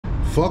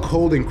Fuck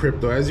holding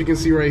crypto. As you can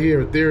see right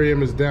here,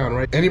 Ethereum is down,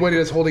 right? Anybody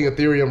that's holding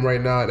Ethereum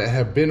right now, that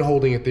have been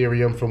holding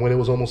Ethereum from when it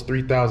was almost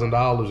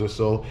 $3,000 or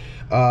so,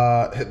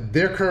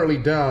 they're currently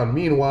down.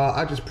 Meanwhile,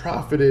 I just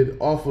profited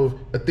off of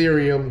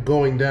Ethereum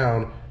going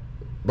down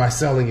by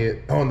selling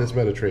it on this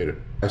MetaTrader.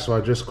 So I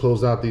just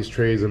closed out these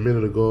trades a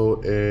minute ago,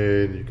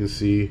 and you can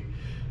see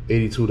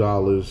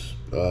 $82.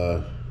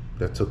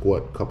 That took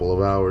what, a couple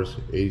of hours?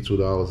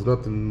 $82,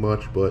 nothing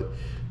much, but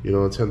you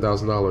know, a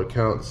 $10,000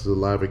 account. This is a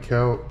live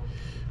account.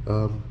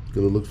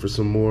 Gonna look for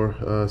some more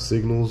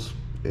signals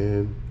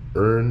and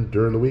earn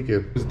during the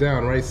weekend. It's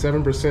down, right?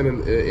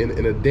 7%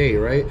 in a day,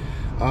 right?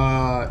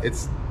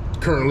 It's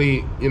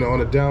currently, you know, on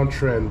a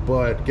downtrend,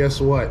 but guess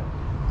what?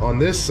 On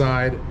this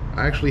side,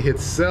 I actually hit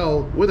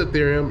sell with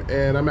Ethereum,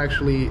 and I'm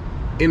actually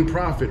in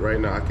profit right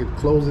now. I could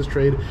close this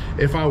trade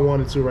if I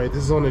wanted to, right?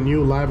 This is on a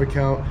new live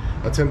account,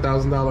 a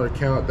 $10,000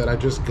 account that I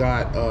just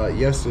got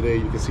yesterday.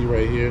 You can see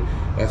right here,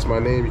 that's my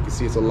name. You can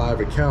see it's a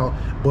live account.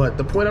 But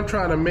the point I'm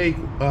trying to make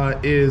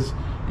is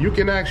you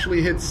can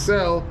actually hit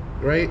sell,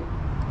 right,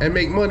 and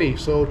make money.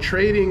 So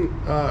trading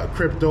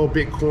crypto,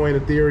 Bitcoin,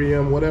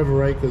 Ethereum, whatever,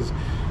 right? Because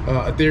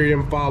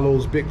Ethereum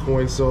follows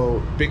Bitcoin.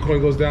 So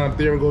Bitcoin goes down,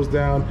 Ethereum goes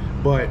down,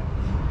 but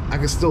I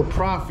can still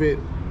profit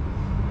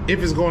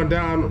if it's going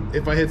down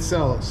if I hit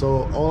sell.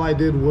 So all I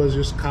did was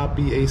just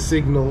copy a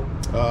signal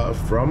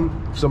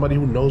from somebody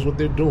who knows what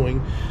they're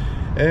doing,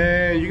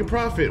 and you can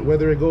profit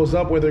whether it goes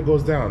up, whether it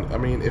goes down. I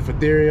mean, if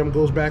Ethereum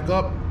goes back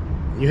up,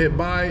 you hit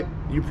buy,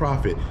 you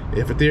profit.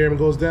 If Ethereum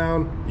goes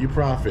down, you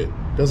profit.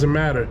 Doesn't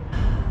matter.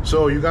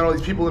 So you got all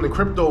these people in the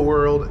crypto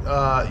world,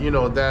 you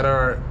know, that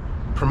are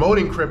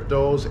promoting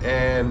cryptos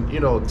and, you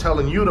know,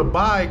 telling you to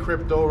buy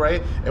crypto,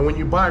 right? And when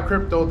you buy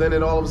crypto, then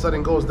it all of a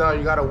sudden goes down.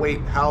 You gotta wait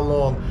how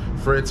long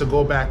for it to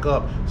go back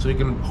up so you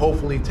can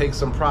hopefully take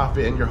some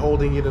profit, and you're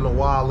holding it in a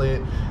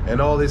wallet, and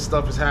all this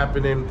stuff is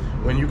happening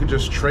when you could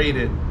just trade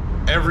it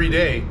every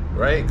day,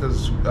 right?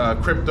 Because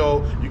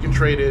crypto, you can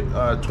trade it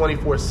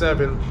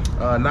 24/7,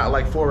 not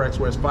like Forex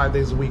where it's 5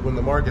 days a week when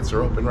the markets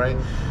are open, right?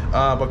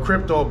 But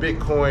crypto,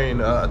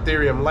 Bitcoin,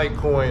 Ethereum,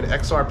 Litecoin,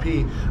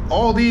 XRP,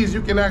 all these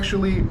you can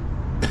actually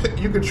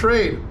you can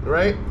trade,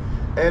 right?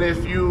 And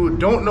if you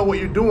don't know what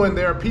you're doing,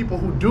 there are people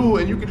who do,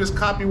 and you can just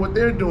copy what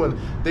they're doing.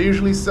 They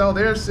usually sell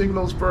their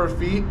signals for a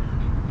fee,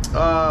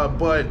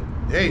 but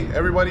hey,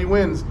 everybody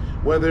wins.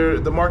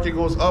 Whether the market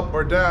goes up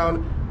or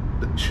down,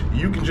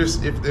 you can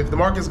just, if the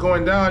market's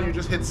going down, you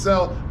just hit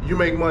sell, you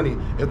make money.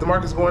 If the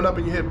market's going up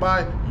and you hit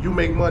buy, you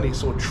make money.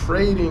 So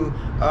trading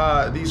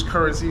these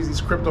currencies, these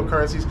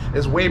cryptocurrencies,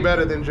 is way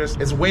better than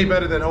it's way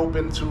better than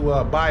hoping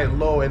to buy it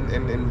low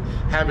and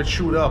have it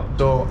shoot up.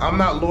 So I'm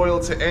not loyal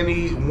to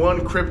any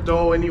one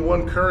crypto, any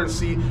one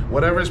currency.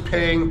 Whatever's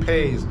paying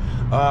pays.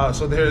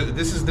 So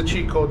this is the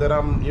cheat code that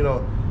I'm, you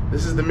know,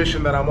 this is the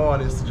mission that I'm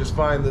on, is to just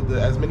find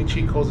as many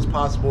cheat codes as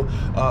possible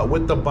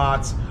with the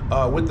bots,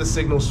 with the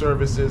signal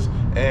services,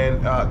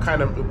 and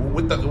kind of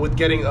with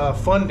getting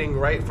funding,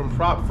 right, from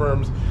prop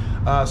firms.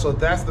 So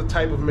that's the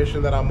type of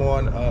mission that I'm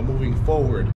on moving forward.